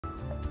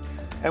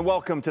And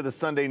welcome to the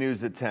Sunday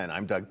News at 10.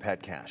 I'm Doug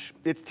Petcash.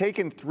 It's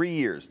taken 3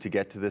 years to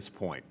get to this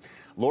point.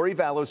 Lori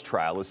Vallow's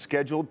trial is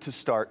scheduled to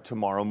start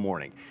tomorrow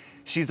morning.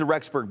 She's the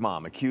Rexburg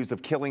mom accused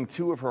of killing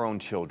 2 of her own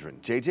children,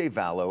 JJ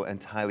Vallow and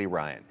Tylee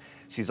Ryan.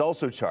 She's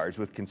also charged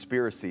with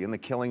conspiracy in the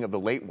killing of the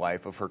late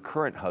wife of her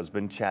current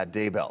husband, Chad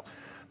Daybell.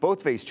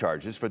 Both face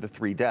charges for the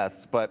 3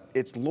 deaths, but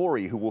it's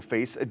Lori who will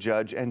face a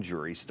judge and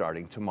jury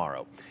starting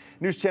tomorrow.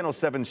 News Channel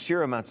 7's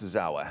Shira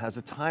Matsuzawa has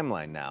a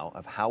timeline now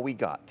of how we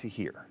got to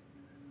here.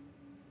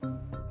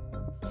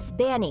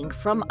 Spanning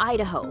from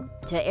Idaho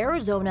to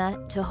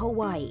Arizona to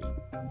Hawaii,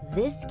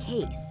 this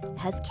case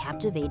has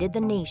captivated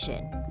the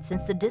nation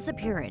since the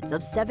disappearance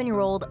of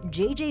 7-year-old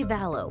JJ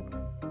Vallow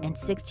and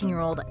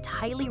 16-year-old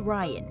Tylee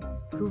Ryan,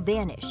 who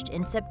vanished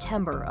in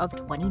September of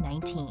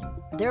 2019.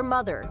 Their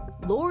mother,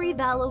 Lori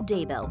Vallow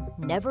Daybell,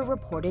 never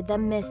reported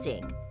them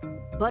missing.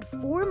 But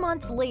 4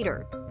 months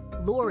later,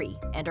 Lori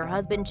and her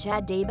husband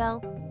Chad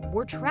Daybell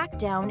were tracked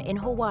down in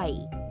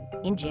Hawaii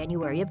in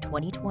January of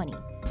 2020.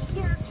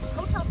 Here,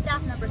 hotel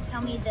staff members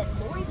tell me that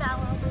Lori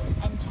Vallow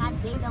and Chad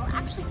Daybell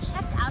actually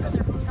checked out of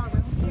their hotel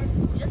rooms here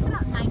just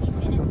about 90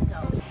 minutes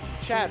ago.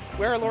 Chad,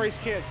 where are Lori's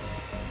kids?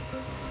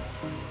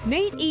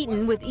 Nate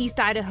Eaton with East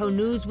Idaho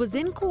News was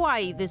in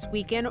Kauai this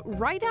weekend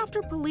right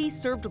after police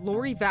served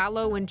Lori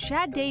Vallow and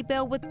Chad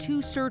Daybell with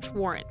 2 search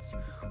warrants.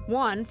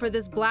 One for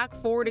this black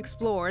Ford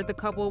Explorer the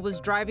couple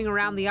was driving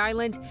around the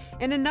island,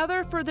 and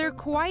another for their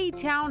Kauai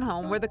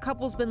townhome where the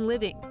couple's been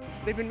living.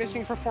 They've been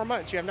missing for 4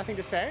 months. You have nothing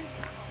to say?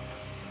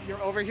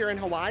 You're over here in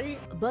Hawaii?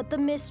 But the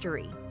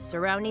mystery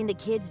surrounding the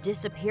kids'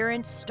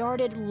 disappearance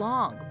started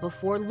long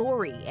before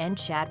Lori and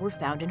Chad were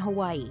found in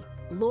Hawaii.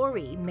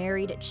 Lori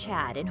married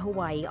Chad in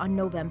Hawaii on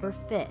November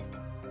 5th.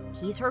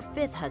 He's her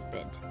 5th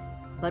husband.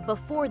 But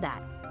before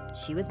that,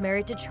 she was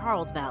married to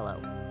Charles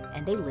Vallow,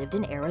 and they lived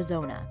in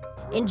Arizona.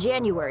 In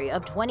January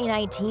of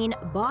 2019,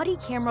 body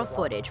camera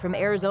footage from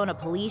Arizona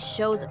police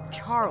shows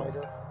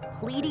Charles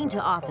pleading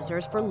to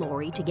officers for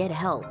Lori to get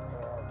help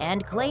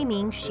and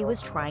claiming she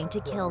was trying to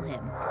kill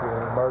him.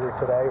 You're murdered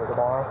today or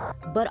tomorrow?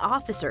 But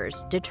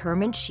officers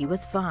determined she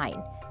was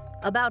fine.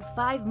 About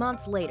 5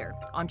 months later,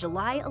 on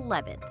July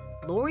 11th,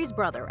 Lori's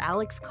brother,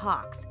 Alex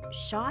Cox,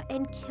 shot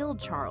and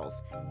killed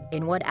Charles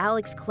in what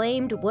Alex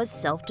claimed was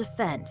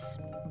self-defense.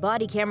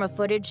 Body camera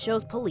footage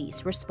shows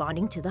police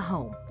responding to the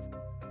home.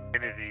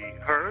 And is he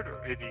hurt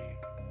or is he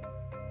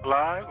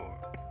alive?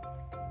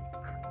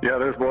 Yeah,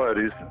 there's blood.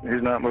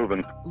 He's not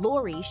moving.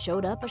 Lori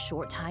showed up a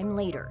short time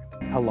later.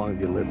 How long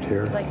have you lived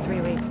here? Like 3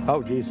 weeks.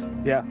 Oh, geez.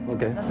 Yeah,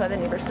 okay. That's why the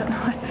neighbors don't know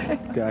us.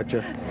 Gotcha.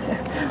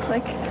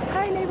 Like,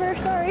 hi neighbor,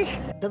 sorry.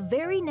 The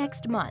very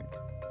next month,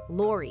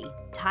 Lori,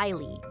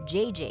 Tylee,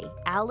 JJ,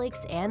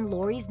 Alex, and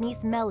Lori's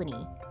niece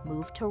Melanie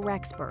moved to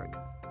Rexburg.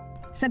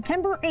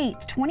 September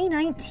 8th,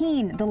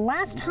 2019, the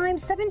last time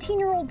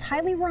 17-year-old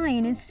Tylee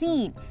Ryan is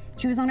seen.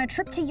 She was on a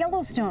trip to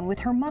Yellowstone with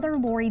her mother,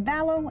 Lori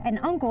Vallow, and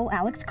uncle,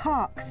 Alex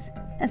Cox.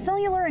 A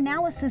cellular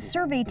analysis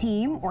survey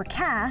team, or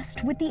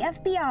CAST, with the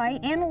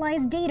FBI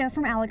analyzed data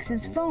from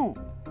Alex's phone.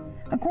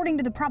 According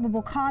to the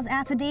probable cause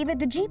affidavit,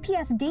 the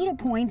GPS data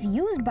points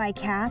used by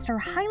CAST are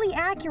highly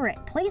accurate,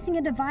 placing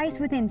a device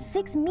within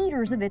 6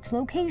 meters of its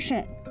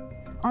location.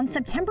 On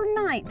September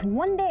 9th,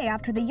 1 day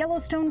after the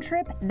Yellowstone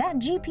trip, that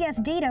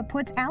GPS data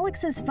puts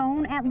Alex's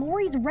phone at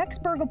Lori's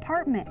Rexburg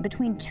apartment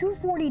between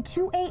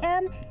 2:42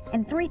 a.m.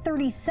 and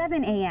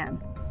 3:37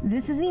 a.m.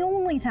 This is the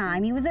only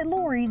time he was at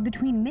Lori's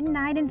between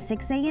midnight and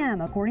 6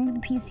 a.m., according to the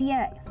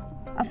PCA.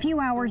 A few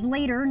hours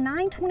later,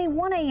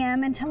 9:21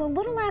 a.m. until a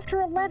little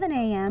after 11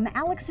 a.m.,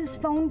 Alex's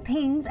phone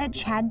pings at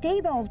Chad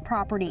Daybell's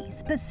property,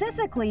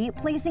 specifically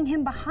placing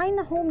him behind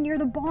the home near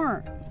the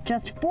barn.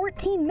 Just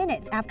 14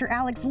 minutes after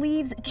Alex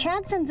leaves,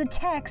 Chad sends a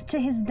text to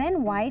his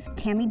then-wife,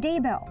 Tammy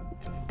Daybell.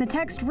 The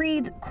text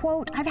reads,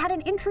 quote, "I've had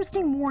an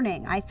interesting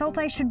morning. I felt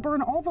I should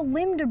burn all the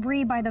limb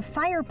debris by the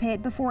fire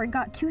pit before it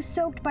got too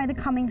soaked by the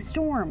coming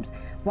storms.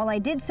 While I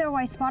did so,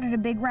 I spotted a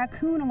big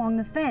raccoon along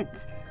the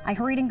fence. I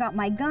hurried and got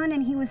my gun,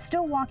 and he was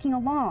still walking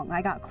along.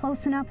 I got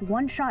close enough,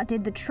 one shot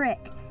did the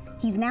trick.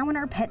 He's now in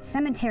our pet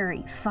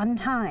cemetery. Fun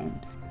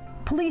times."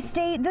 Police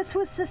state this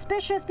was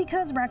suspicious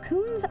because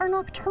raccoons are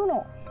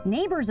nocturnal.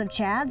 Neighbors of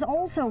Chad's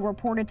also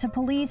reported to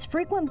police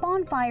frequent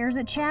bonfires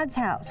at Chad's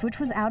house, which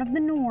was out of the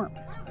norm.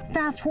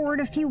 Fast forward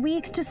a few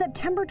weeks to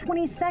September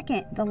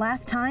 22nd, the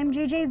last time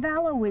JJ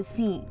Vallow was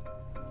seen.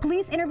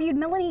 Police interviewed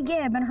Melanie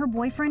Gibb and her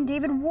boyfriend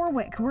David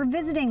Warwick, who were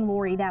visiting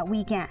Lori that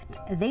weekend.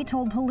 They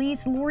told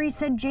police Lori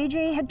said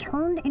JJ had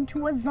turned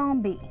into a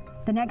zombie.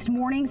 The next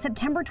morning,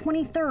 September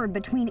 23rd,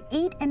 between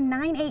 8 and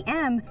 9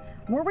 a.m.,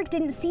 Warwick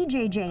didn't see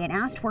JJ and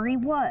asked where he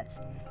was.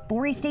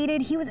 Lori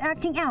stated he was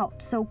acting out,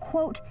 so,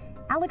 quote,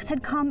 Alex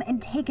had come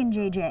and taken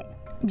JJ.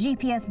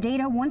 GPS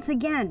data once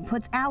again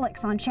puts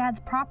Alex on Chad's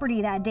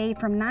property that day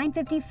from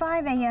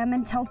 9:55 a.m.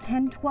 until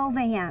 10:12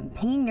 a.m.,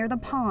 pinging near the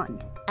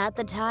pond. At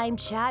the time,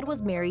 Chad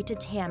was married to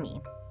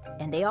Tammy,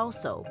 and they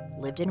also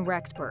lived in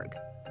Rexburg.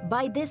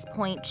 By this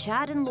point,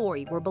 Chad and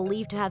Lori were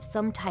believed to have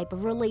some type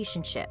of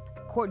relationship.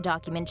 Court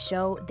documents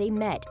show they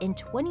met in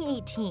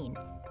 2018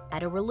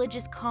 at a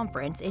religious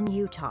conference in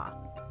Utah.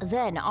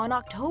 Then, on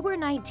October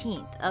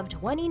 19th of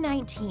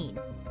 2019,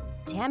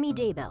 Tylee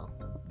Daybell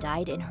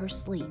died in her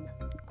sleep.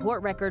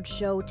 Court records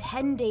show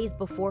 10 days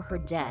before her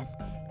death,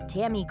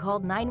 Tammy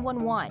called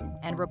 911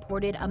 and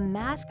reported a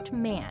masked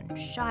man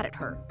shot at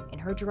her in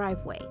her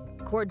driveway.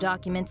 Court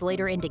documents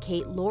later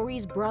indicate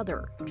Lori's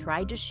brother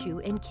tried to shoot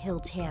and kill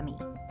Tammy.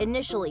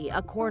 Initially,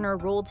 a coroner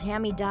ruled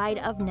Tammy died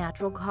of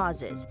natural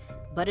causes,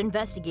 but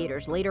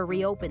investigators later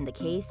reopened the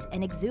case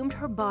and exhumed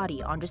her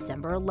body on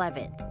December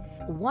 11th.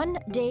 1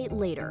 day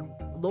later,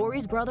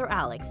 Lori's brother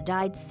Alex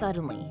died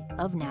suddenly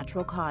of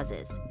natural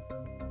causes.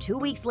 2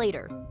 weeks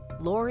later,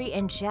 Lori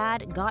and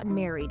Chad got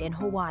married in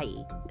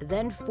Hawaii.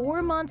 Then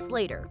 4 months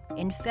later,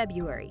 in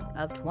February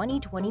of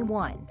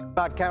 2021.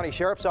 Knott County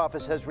Sheriff's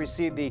Office has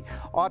received the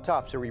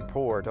autopsy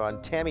report on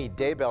Tylee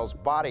Daybell's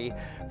body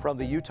from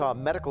the Utah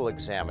Medical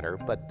Examiner,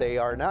 but they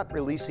are not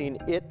releasing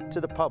it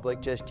to the public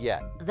just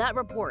yet. That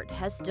report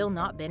has still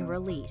not been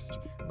released,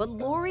 but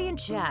Lori and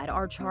Chad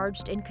are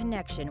charged in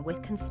connection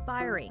with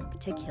conspiring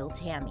to kill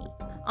Tammy.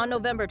 On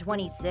November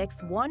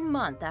 26th, 1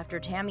 month after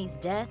Tammy's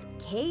death,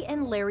 Kay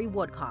and Larry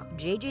Woodcock,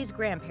 JJ's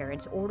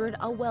grandparents, ordered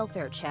a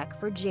welfare check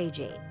for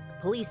JJ.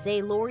 Police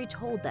say Lori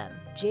told them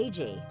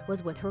JJ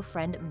was with her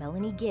friend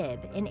Melanie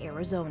Gibb in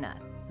Arizona.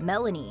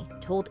 Melanie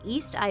told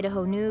East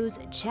Idaho News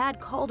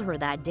Chad called her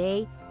that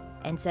day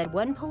and said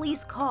when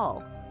police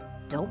call,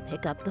 don't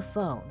pick up the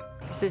phone.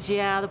 He says,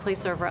 yeah, the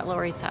police are over at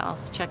Lori's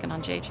house checking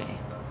on JJ.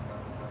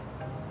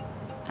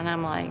 And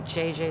I'm like,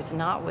 JJ's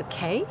not with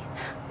Kay?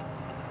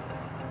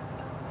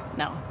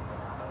 No.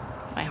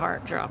 My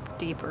heart dropped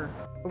deeper.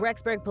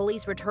 Rexburg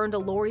police returned to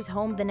Lori's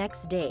home the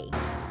next day,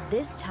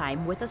 this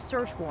time with a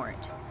search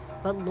warrant.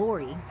 But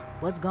Lori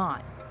was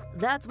gone.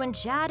 That's when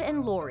Chad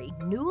and Lori,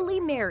 newly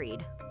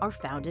married, are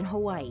found in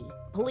Hawaii.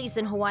 Police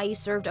in Hawaii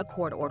served a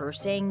court order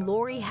saying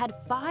Lori had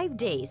 5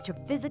 days to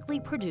physically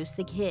produce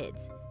the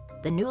kids.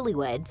 The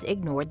newlyweds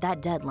ignored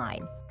that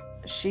deadline.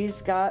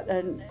 She's got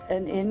an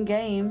end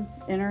game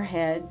in her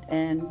head,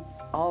 and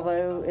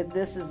although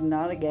this is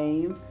not a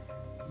game,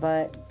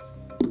 but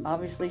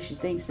obviously she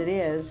thinks it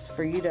is,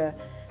 for you to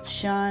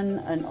shun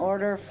an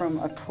order from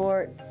a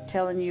court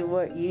telling you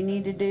what you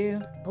need to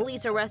do.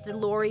 Police arrested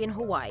Lori in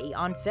Hawaii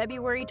on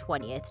February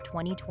 20th,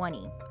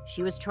 2020.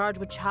 She was charged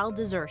with child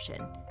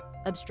desertion,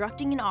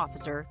 obstructing an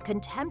officer,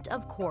 contempt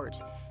of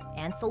court,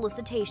 and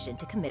solicitation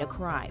to commit a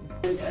crime.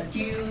 Do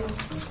you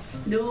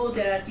know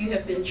that you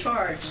have been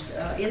charged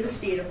in the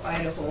state of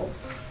Idaho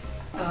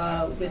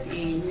with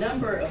a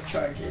number of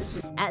charges?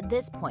 At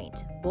this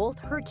point, both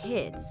her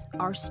kids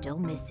are still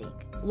missing.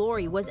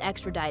 Lori was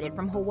extradited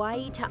from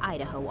Hawaii to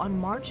Idaho on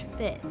March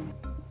 5th.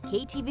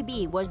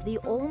 KTVB was the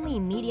only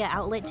media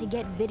outlet to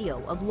get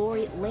video of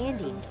Lori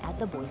landing at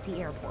the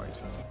Boise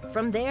airport.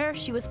 From there,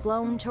 she was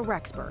flown to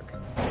Rexburg.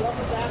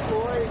 Welcome back,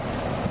 Lori.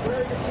 Where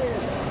are your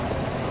kids?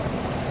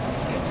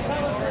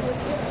 Tell us where the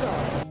kids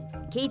are.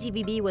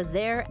 KTVB was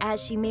there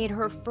as she made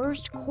her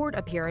first court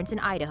appearance in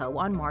Idaho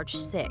on March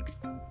 6th.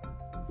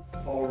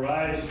 All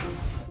right.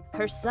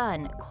 Her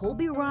son,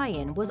 Colby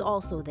Ryan, was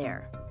also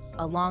there,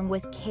 along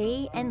with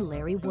Kay and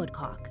Larry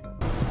Woodcock.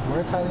 Where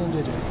are Tylee and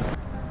JJ?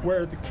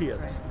 Where are the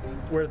kids?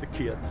 Where are the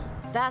kids?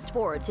 Fast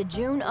forward to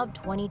June of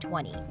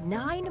 2020,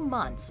 9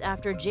 months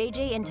after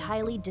JJ and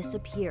Tylee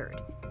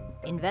disappeared.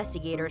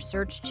 Investigators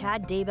searched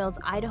Chad Daybell's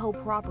Idaho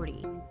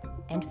property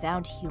and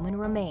found human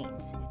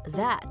remains.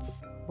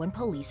 That's when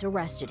police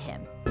arrested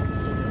him.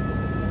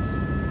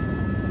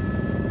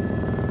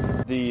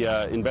 The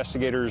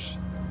investigators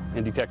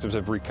and detectives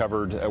have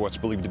recovered what's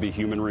believed to be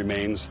human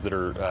remains that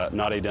are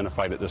not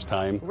identified at this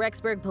time.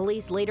 Rexburg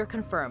police later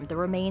confirmed the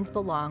remains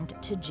belonged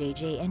to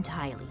JJ and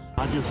Tylee.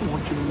 I just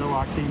want you to know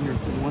I came here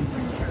for one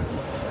thing.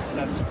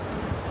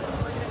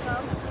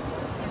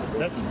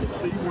 That's the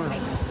sea world.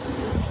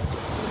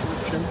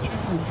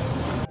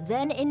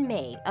 Then in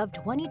May of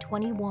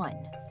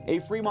 2021, a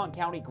Fremont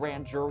County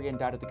grand jury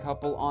indicted the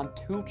couple on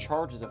 2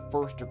 charges of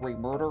first-degree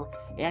murder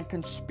and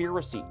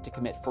conspiracy to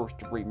commit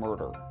first-degree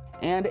murder.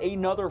 And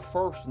another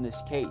first in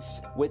this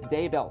case, with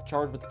Daybell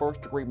charged with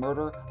first-degree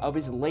murder of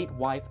his late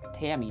wife,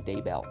 Tylee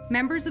Daybell.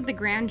 Members of the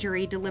grand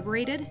jury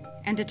deliberated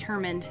and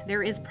determined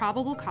there is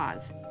probable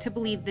cause to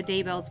believe the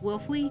Daybells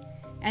willfully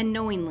and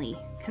knowingly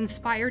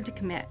conspired to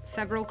commit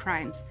several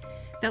crimes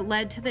that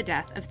led to the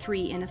death of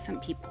 3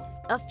 innocent people.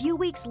 A few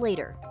weeks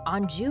later,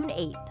 on June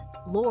 8th,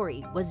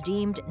 Lori was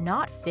deemed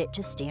not fit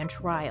to stand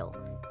trial.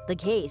 The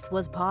case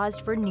was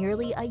paused for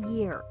nearly a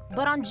year.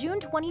 But on June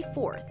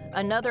 24th,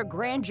 another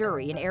grand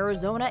jury in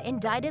Arizona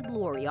indicted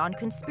Lori on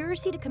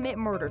conspiracy to commit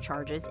murder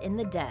charges in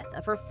the death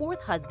of her 4th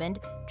husband,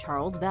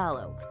 Charles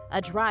Vallow.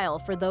 A trial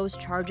for those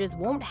charges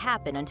won't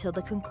happen until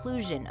the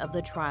conclusion of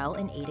the trial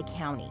in Ada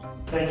County.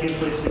 Thank you.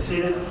 Please be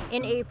seated.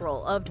 In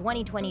April of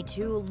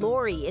 2022,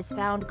 Lori is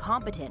found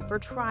competent for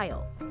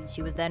trial.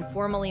 She was then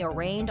formally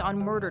arraigned on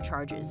murder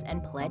charges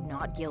and pled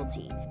not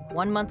guilty.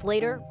 1 month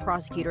later,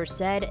 prosecutors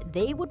said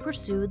they would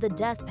pursue the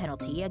death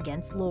penalty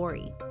against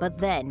Lori. But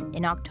then,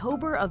 in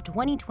October of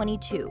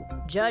 2022,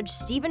 Judge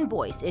Stephen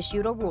Boyce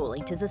issued a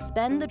ruling to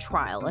suspend the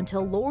trial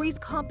until Lori's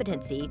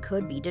competency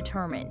could be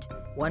determined.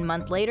 1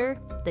 month later,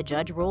 the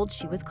judge ruled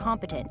she was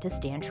competent to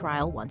stand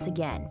trial once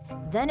again.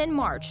 Then in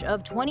March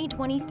of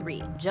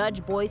 2023,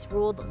 Judge Boyce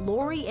ruled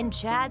Lori and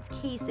Chad's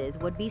cases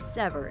would be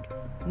severed,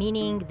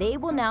 meaning they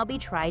will now be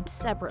tried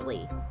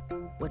separately.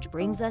 Which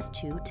brings us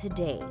to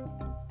today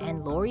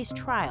and Lori's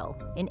trial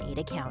in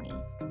Ada County.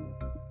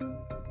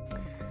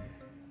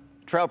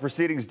 Trial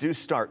proceedings do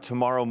start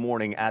tomorrow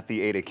morning at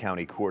the Ada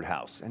County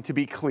Courthouse. And to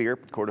be clear,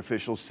 court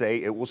officials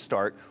say it will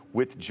start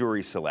with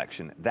jury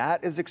selection.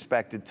 That is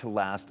expected to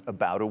last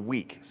about a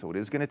week, so it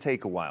is going to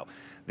take a while.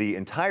 The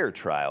entire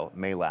trial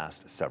may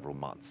last several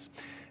months.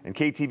 And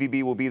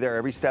KTVB will be there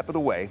every step of the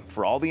way.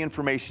 For all the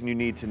information you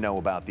need to know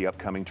about the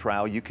upcoming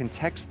trial, you can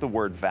text the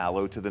word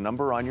Vallow to the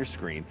number on your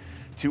screen,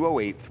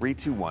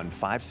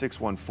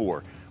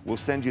 208-321-5614. We'll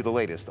send you the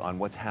latest on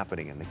what's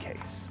happening in the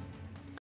case.